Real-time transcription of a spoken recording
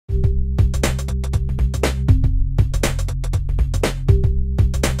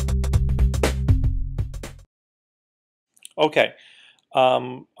Okay, I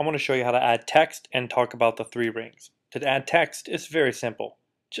want to show you how to add text and talk about the three rings. To add text, it's very simple.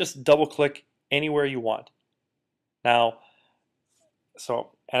 Just double click anywhere you want. Now,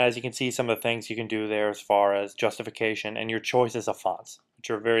 and as you can see, some of the things you can do there as far as justification and your choices of fonts,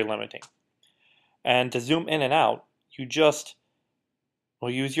 which are very limiting. And to zoom in and out, you just will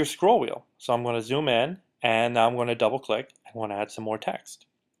use your scroll wheel. So I'm going to zoom in, and now I'm going to double click. I want to add some more text.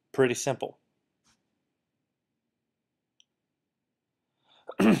 Pretty simple.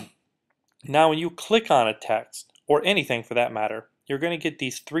 Now when you click on a text, or anything for that matter, you're going to get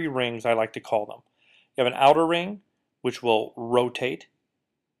these three rings, I like to call them. You have an outer ring, which will rotate.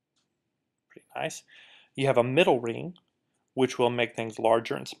 Pretty nice. You have a middle ring, which will make things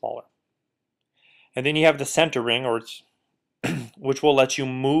larger and smaller. And then you have the center ring, which will let you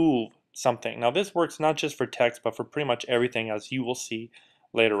move something. Now this works not just for text, but for pretty much everything, as you will see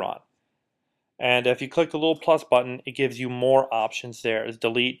later on. And if you click the little plus button, it gives you more options there, as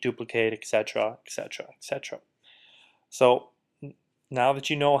delete, duplicate, etc., etc., etc. So now that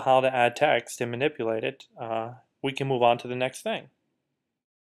you know how to add text and manipulate it, we can move on to the next thing.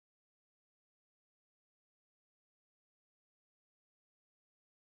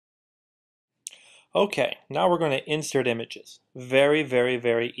 Okay, now we're going to insert images. Very, very,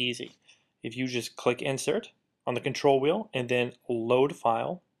 very easy. If you just click insert on the control wheel and then load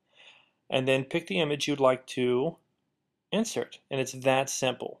file, and then pick the image you'd like to insert, and it's that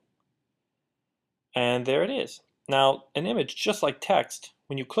simple. And there it is. Now, an image, just like text,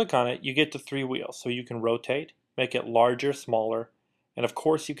 when you click on it, you get the three wheels. So you can rotate, make it larger, smaller, and of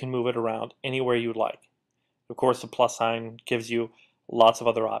course you can move it around anywhere you'd like. Of course, the plus sign gives you lots of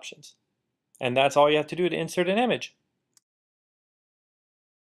other options. And that's all you have to do to insert an image.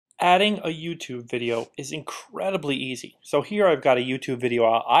 Adding a YouTube video is incredibly easy. So here I've got a YouTube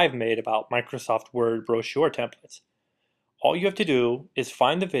video I've made about Microsoft Word brochure templates. All you have to do is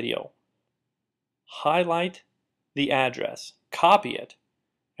find the video, highlight the address, copy it,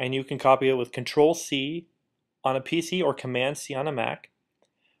 and you can copy it with Control-C on a PC or Command-C on a Mac.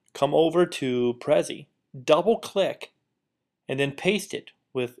 Come over to Prezi, double click, and then paste it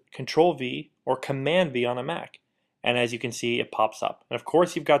with Control-V or Command-V on a Mac. And as you can see, it pops up. And of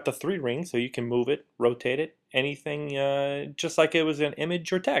course, you've got the three rings, so you can move it, rotate it, anything just like it was an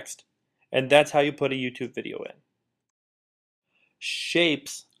image or text. And that's how you put a YouTube video in.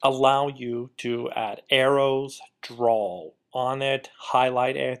 Shapes allow you to add arrows, draw on it,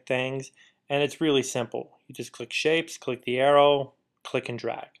 highlight things, and it's really simple. You just click shapes, click the arrow, click and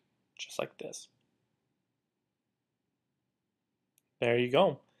drag, just like this. There you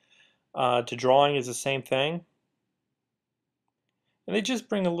go. To drawing is the same thing. And they just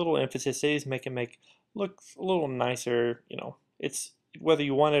bring a little emphasis. They just make it look a little nicer. You know, it's whether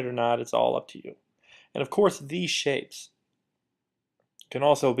you want it or not, it's all up to you. And of course, these shapes can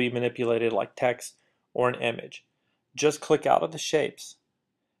also be manipulated like text or an image. Just click out of the shapes,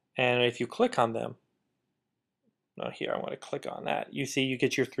 and if you click on them, now here I want to click on that. You see, you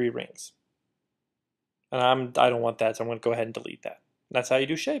get your three rings. And I don't want that, so I'm going to go ahead and delete that. That's how you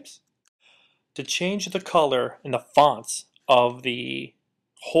do shapes. To change the color and the fonts of the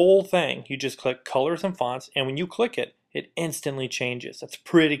whole thing, you just click colors and fonts, and when you click it, it instantly changes. That's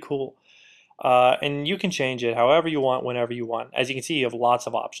pretty cool. And you can change it however you want, whenever you want. As you can see, you have lots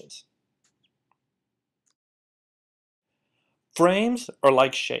of options. Frames are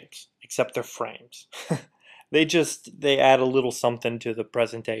like shapes, except they're frames. They add a little something to the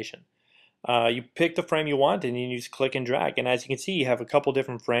presentation. You pick the frame you want, and you just click and drag. And as you can see, you have a couple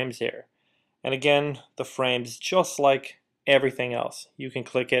different frames here. And again, the frames, just like everything else, you can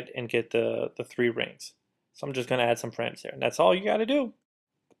click it and get the three rings. So I'm just going to add some frames there. And that's all you got to do.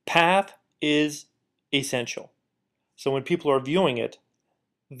 Path is essential. So when people are viewing it,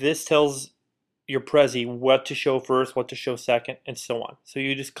 this tells your Prezi what to show first, what to show second, and so on. So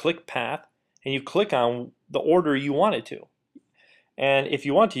you just click path, and you click on the order you want it to. And if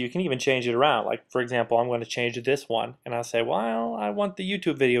you want to, you can even change it around. Like, for example, I'm going to change this one, and I'll say, well, I want the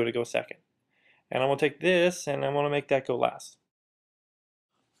YouTube video to go second. And I'm going to take this, and I'm going to make that go last.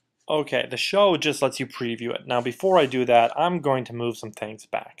 Okay, the show just lets you preview it. Now, before I do that, I'm going to move some things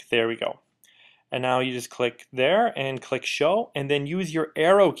back. There we go. And now you just click there and click show, and then use your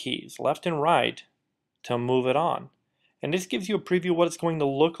arrow keys, left and right, to move it on. And this gives you a preview of what it's going to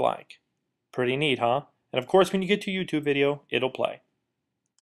look like. Pretty neat, huh? And of course, when you get to YouTube video, it'll play.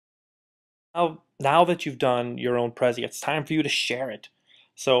 Now that you've done your own Prezi, it's time for you to share it.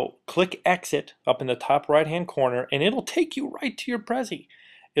 So click exit up in the top right hand corner, and it'll take you right to your Prezi.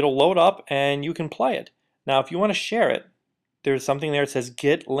 It'll load up and you can play it. Now if you want to share it, there's something there that says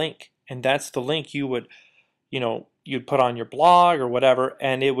get link, and that's the link you would you'd put on your blog or whatever,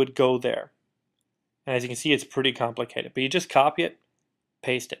 and it would go there. And as you can see, it's pretty complicated, but you just copy it,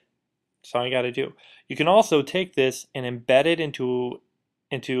 paste it. That's all you got to do. You can also take this and embed it into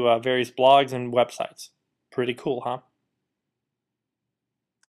various blogs and websites. Pretty cool, huh?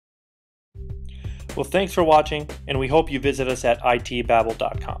 Well, thanks for watching, and we hope you visit us at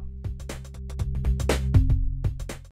itbabble.com.